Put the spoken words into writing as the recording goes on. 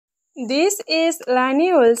This is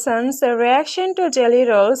Lainey Wilson's reaction to Jelly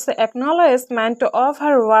Roll's acknowledgement of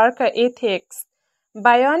her work ethics.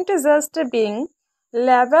 Beyond just being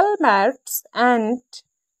label mates and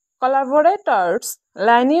collaborators,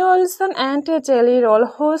 Lainey Wilson and Jelly Roll,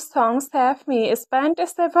 whose songs Save Me, spent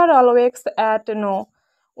several weeks at No.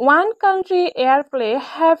 One country airplay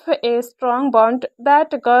have a strong bond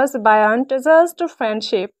that goes beyond just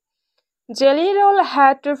friendship. Jelly Roll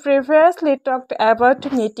had previously talked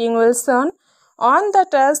about meeting Wilson on the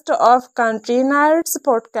Taste of Country Nights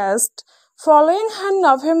podcast following her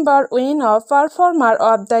November win of Performer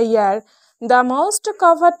of the Year, the most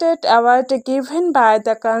coveted award given by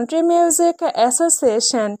the Country Music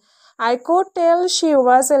Association. I could tell she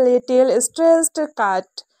was a little stressed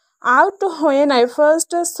cut out when I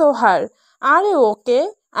first saw her. "Are you okay?"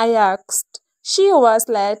 I asked. She was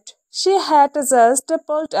late. She had just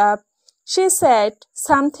pulled up. She said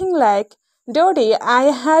something like, "Dodie, I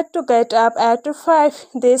had to get up at 5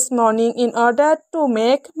 this morning in order to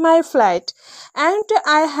make my flight, and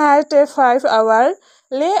I had a 5-hour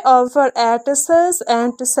layover at such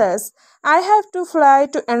and such. I have to fly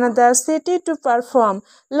to another city to perform.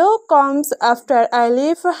 Luke comes after I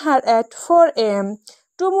leave her at 4 a.m.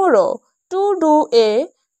 tomorrow to do a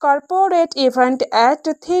corporate event at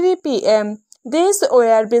 3 p.m. These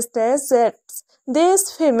were business jets.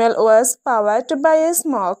 This female was powered by a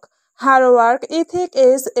smoke. Her work ethic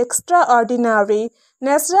is extraordinary.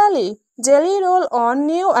 Naturally, Jelly Roll won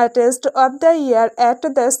New Artist of the Year at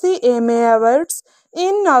the CMA Awards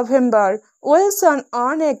in November. Wilson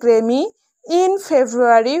won a Grammy in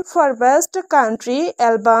February for Best Country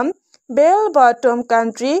Album, Bell Bottom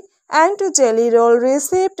Country, and Jelly Roll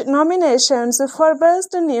received nominations for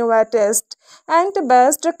Best New Artist and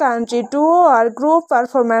Best Country Duo or Group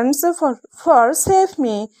Performance for Save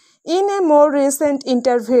Me. In a more recent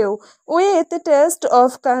interview with Taste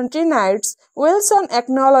of Country Nights, Wilson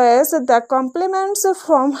acknowledged the compliments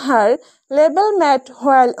from her label mate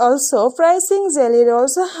while also praising Jelly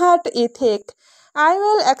Roll's heart ethic. "I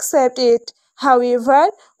will accept it.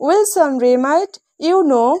 However," Wilson remarked,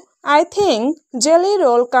 I think Jelly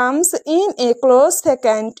Roll comes in a close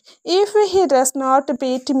second if he does not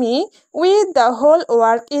beat me with the whole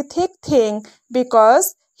work ethic thing,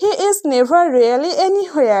 because he is never really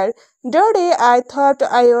anywhere. Dodie, I thought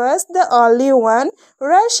I was the only one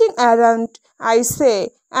rushing around," I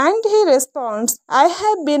say, and he responds, "I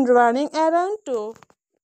have been running around too."